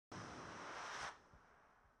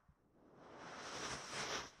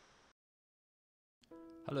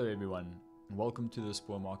Hello everyone, and welcome to the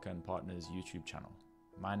Spoormaker and Partners YouTube channel.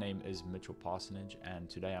 My name is Mitchell Parsonage, and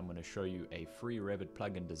today I'm going to show you a free Revit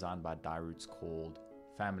plugin designed by DiRoots called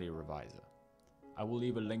FamilyReviser. I will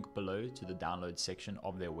leave a link below to the download section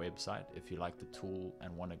of their website if you like the tool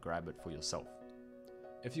and want to grab it for yourself.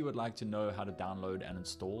 If you would like to know how to download and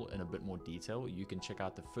install in a bit more detail, you can check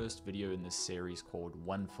out the first video in this series called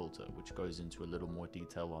One Filter, which goes into a little more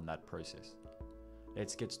detail on that process.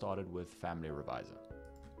 Let's get started with FamilyReviser.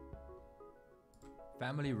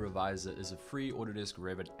 FamilyReviser is a free Autodesk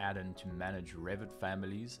Revit add-in to manage Revit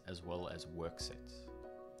families as well as Worksets.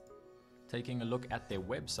 Taking a look at their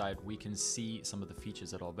website, we can see some of the features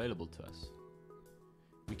that are available to us.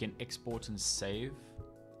 We can export and save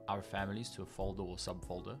our families to a folder or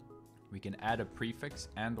subfolder. We can add a prefix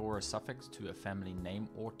and or a suffix to a family name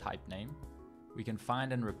or type name. We can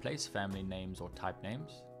find and replace family names or type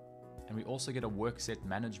names. And we also get a Workset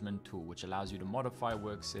Management tool, which allows you to modify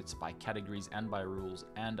worksets by categories and by rules,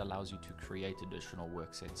 and allows you to create additional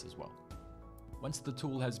worksets as well. Once the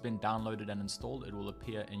tool has been downloaded and installed, it will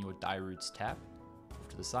appear in your DiRoots tab. Off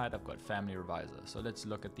to the side, I've got FamilyReviser. So let's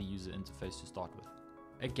look at the user interface to start with.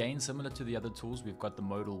 Again, similar to the other tools, we've got the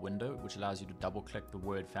modal window, which allows you to double click the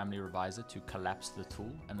word FamilyReviser to collapse the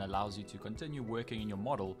tool, and allows you to continue working in your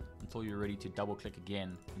model until you're ready to double click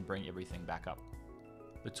again and bring everything back up.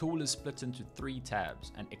 The tool is split into 3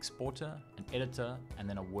 tabs: an exporter, an editor, and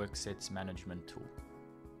then a Worksets Management tool.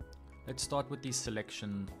 Let's start with the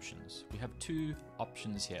selection options. We have 2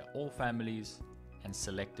 options here: all families and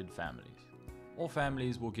selected families. All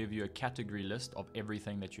families will give you a category list of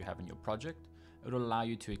everything that you have in your project. It will allow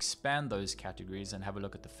you to expand those categories and have a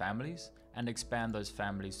look at the families, and expand those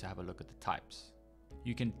families to have a look at the types.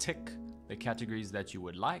 You can tick the categories that you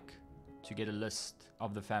would like to get a list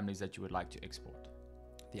of the families that you would like to export.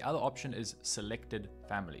 The other option is selected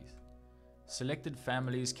families. Selected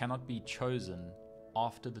families cannot be chosen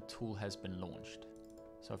after the tool has been launched.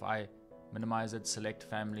 So if I minimize it, select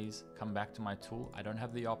families, come back to my tool, I don't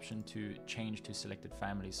have the option to change to selected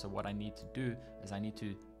families. So what I need to do is I need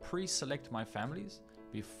to pre-select my families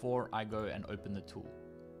before I go and open the tool.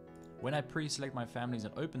 When I pre-select my families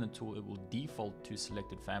and open the tool, it will default to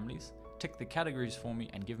selected families, tick the categories for me,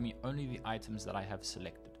 and give me only the items that I have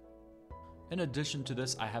selected. In addition to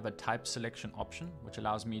this, I have a type selection option, which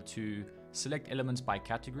allows me to select elements by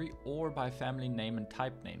category or by family name and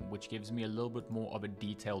type name, which gives me a little bit more of a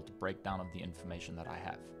detailed breakdown of the information that I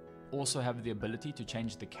have. Also have the ability to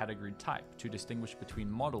change the category type to distinguish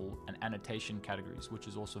between model and annotation categories, which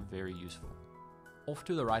is also very useful. Off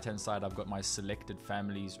to the right hand side, I've got my selected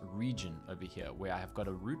families region over here, where I have got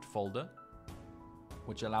a root folder,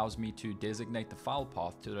 which allows me to designate the file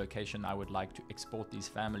path to the location I would like to export these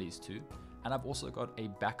families to. And I've also got a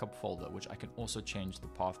backup folder, which I can also change the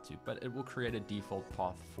path to, but it will create a default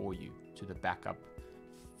path for you to the backup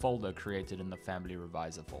folder created in the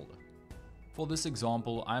FamilyReviser folder. For this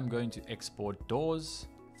example, I'm going to export doors,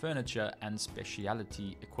 furniture, and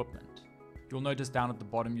specialty equipment. You'll notice down at the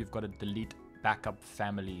bottom, you've got a delete backup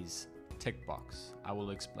families tick box. I will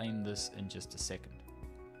explain this in just a second.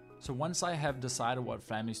 So once I have decided what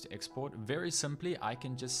families to export, very simply, I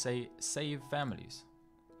can just say save families.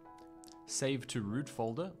 Save to root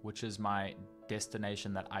folder, which is my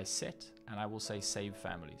destination that I set, and I will say save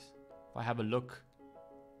families. If I have a look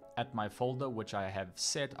at my folder, which I have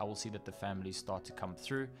set, I will see that the families start to come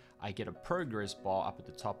through. I get a progress bar up at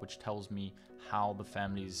the top, which tells me how the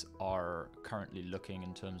families are currently looking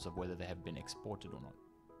in terms of whether they have been exported or not.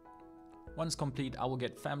 Once complete, I will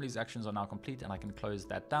get families actions are now complete, and I can close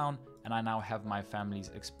that down, and I now have my families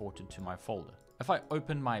exported to my folder. If I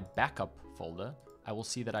open my backup folder, I will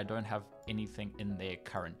see that I don't have anything in there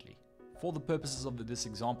currently. For the purposes of this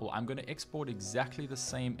example, I'm going to export exactly the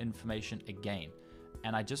same information again.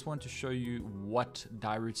 And I just want to show you what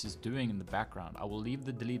DiRoots is doing in the background. I will leave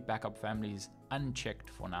the delete backup families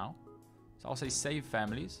unchecked for now. So I'll say save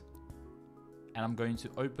families. And I'm going to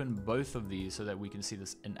open both of these so that we can see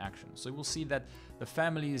this in action. So we'll see that the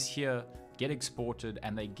families here get exported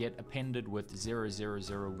and they get appended with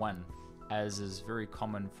 0001. As is very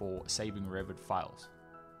common for saving Revit files.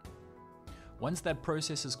 Once that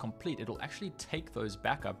process is complete, it'll actually take those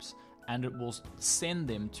backups and it will send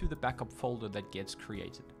them to the backup folder that gets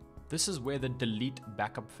created. This is where the delete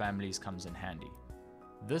backup families comes in handy.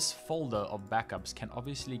 This folder of backups can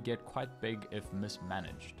obviously get quite big if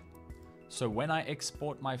mismanaged. So when I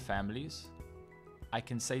export my families, I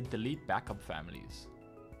can say delete backup families.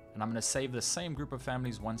 And I'm going to save the same group of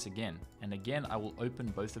families once again. And again, I will open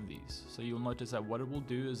both of these. So you'll notice that what it will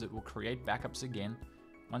do is it will create backups again.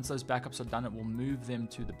 Once those backups are done, it will move them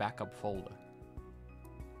to the backup folder.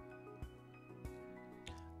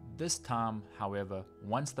 This time, however,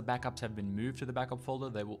 once the backups have been moved to the backup folder,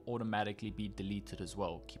 they will automatically be deleted as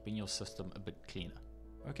well, keeping your system a bit cleaner.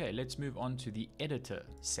 Okay, let's move on to the editor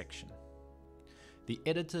section. The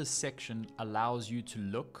editor section allows you to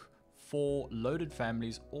look for loaded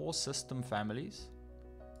families or system families,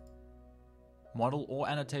 model or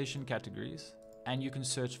annotation categories, and you can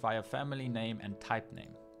search via family name and type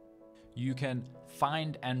name. You can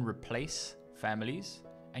find and replace families,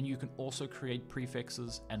 and you can also create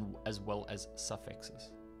prefixes and as well as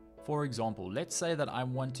suffixes. For example, let's say that I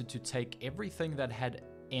wanted to take everything that had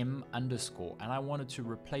M underscore and I wanted to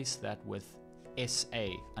replace that with SA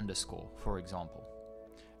underscore, for example.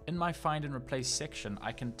 In my find and replace section,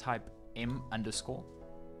 I can type M underscore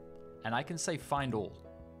and I can say find all.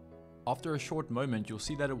 After a short moment, you'll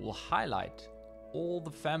see that it will highlight all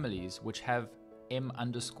the families which have M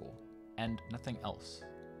underscore and nothing else.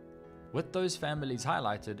 With those families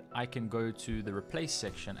highlighted, I can go to the replace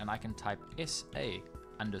section and I can type SA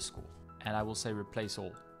underscore and I will say replace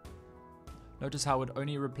all. Notice how it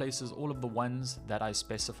only replaces all of the ones that I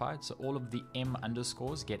specified. So all of the M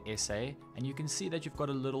underscores get SA, and you can see that you've got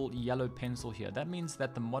a little yellow pencil here. That means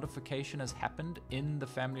that the modification has happened in the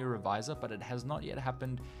FamilyReviser, but it has not yet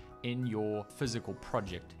happened in your physical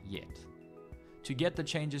project yet. To get the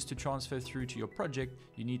changes to transfer through to your project,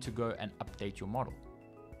 you need to go and update your model.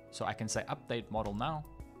 So I can say update model now,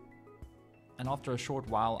 and after a short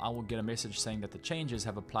while I will get a message saying that the changes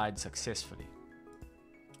have applied successfully.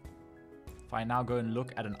 If I now go and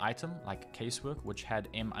look at an item like casework which had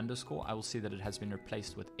M underscore, I will see that it has been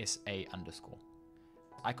replaced with SA underscore.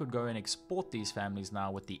 I could go and export these families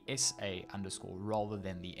now with the SA underscore rather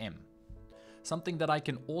than the M. Something that I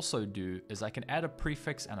can also do is I can add a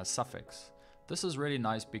prefix and a suffix. This is really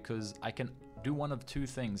nice because I can do one of two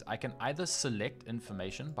things. I can either select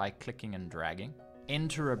information by clicking and dragging,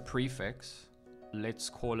 enter a prefix, let's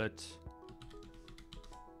call it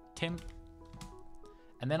temp,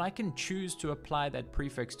 and then I can choose to apply that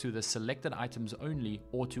prefix to the selected items only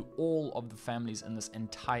or to all of the families in this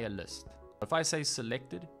entire list. If I say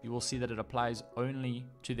selected, you will see that it applies only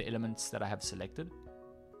to the elements that I have selected.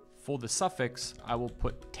 For the suffix, I will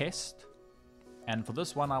put test, and for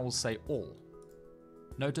this one I will say all.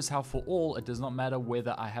 Notice how for all, it does not matter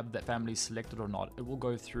whether I have that family selected or not. It will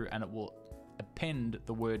go through and it will append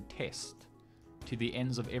the word test to the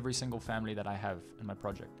ends of every single family that I have in my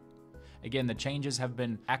project. Again, the changes have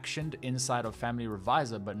been actioned inside of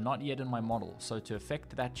FamilyReviser, but not yet in my model. So to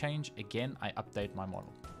effect that change, again, I update my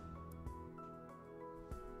model.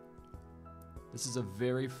 This is a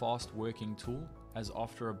very fast working tool, as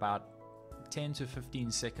after about 10 to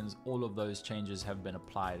 15 seconds, all of those changes have been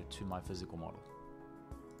applied to my physical model.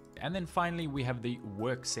 And then finally, we have the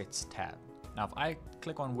Worksets tab. Now, if I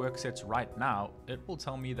click on Worksets right now, it will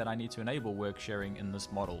tell me that I need to enable work sharing in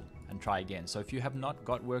this model and try again. So if you have not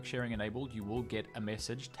got work sharing enabled, you will get a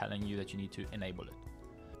message telling you that you need to enable it.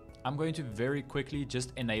 I'm going to very quickly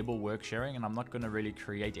just enable work sharing, and I'm not going to really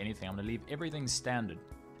create anything. I'm going to leave everything standard.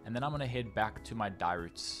 And then I'm going to head back to my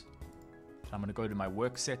DiRoots. I'm going to go to my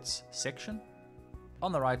Worksets section.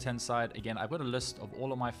 On the right hand side, again, I've got a list of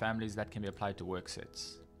all of my families that can be applied to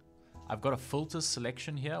Worksets. I've got a filter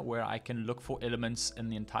selection here where I can look for elements in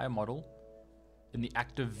the entire model in the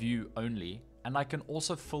active view only, and I can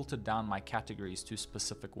also filter down my categories to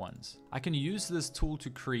specific ones. I can use this tool to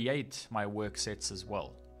create my worksets as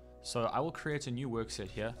well. So I will create a new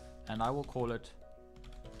workset here and I will call it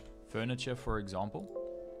furniture, for example.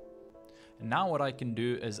 And now what I can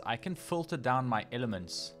do is I can filter down my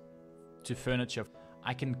elements to furniture.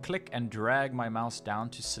 I can click and drag my mouse down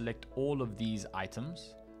to select all of these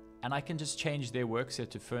items, and I can just change their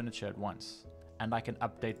workset to furniture at once, and I can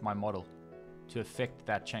update my model to affect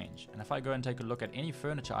that change. And if I go and take a look at any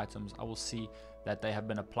furniture items, I will see that they have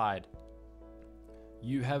been applied.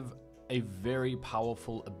 You have a very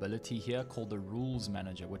powerful ability here called the Rules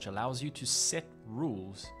Manager, which allows you to set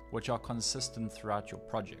rules which are consistent throughout your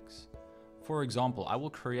projects. For example, I will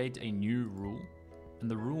create a new rule, and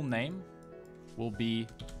the rule name will be,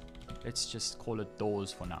 let's just call it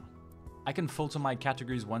doors for now. I can filter my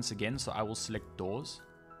categories once again, so I will select doors.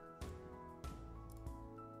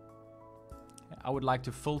 I would like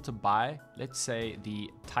to filter by, let's say,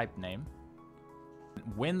 the type name.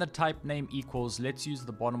 When the type name equals, let's use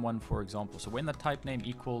the bottom one for example. So when the type name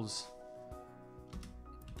equals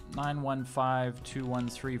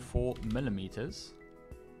 9152134 millimeters,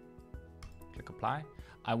 click apply.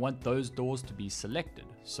 I want those doors to be selected.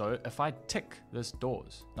 So if I tick this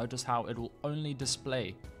doors, notice how it will only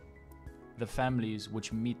display the families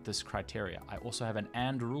which meet this criteria. I also have an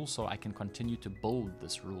AND rule, so I can continue to build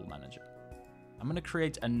this rule manager. I'm going to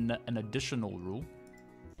create an additional rule.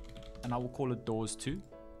 and I will call it doors 2.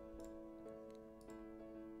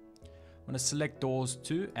 I'm going to select doors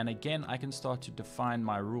 2, and again I can start to define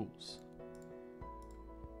my rules.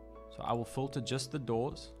 So I will filter just the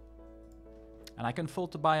doors, and I can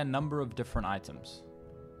filter by a number of different items.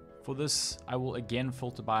 For this, I will again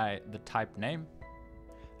filter by the type name.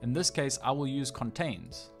 In this case, I will use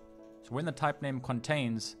contains. So when the type name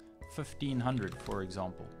contains 1500, for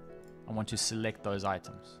example, I want to select those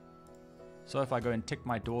items. So if I go and tick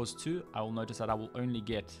my doors 2, I will notice that I will only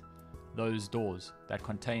get those doors that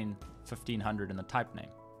contain 1500 in the type name.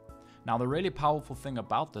 Now the really powerful thing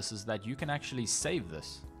about this is that you can actually save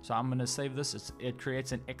this. So I'm going to save this. It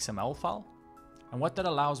creates an XML file. And what that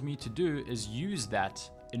allows me to do is use that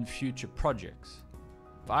in future projects.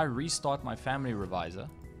 If I restart my FamilyReviser,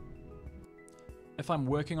 if I'm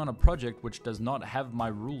working on a project which does not have my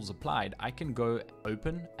rules applied, I can go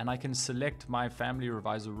open and I can select my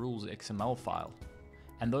FamilyReviser rules XML file.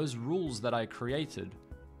 And those rules that I created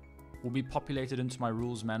will be populated into my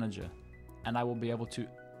rules manager, and I will be able to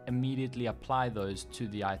immediately apply those to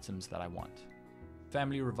the items that I want.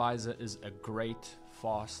 FamilyReviser is a great,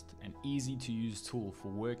 fast, and easy to use tool for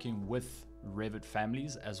working with Revit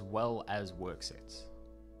families as well as Worksets.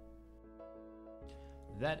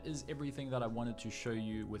 That is everything that I wanted to show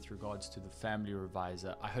you with regards to the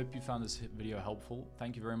FamilyReviser. I hope you found this video helpful.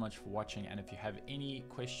 Thank you very much for watching, and if you have any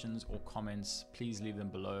questions or comments, please leave them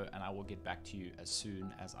below and I will get back to you as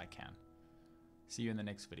soon as I can. See you in the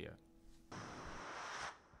next video.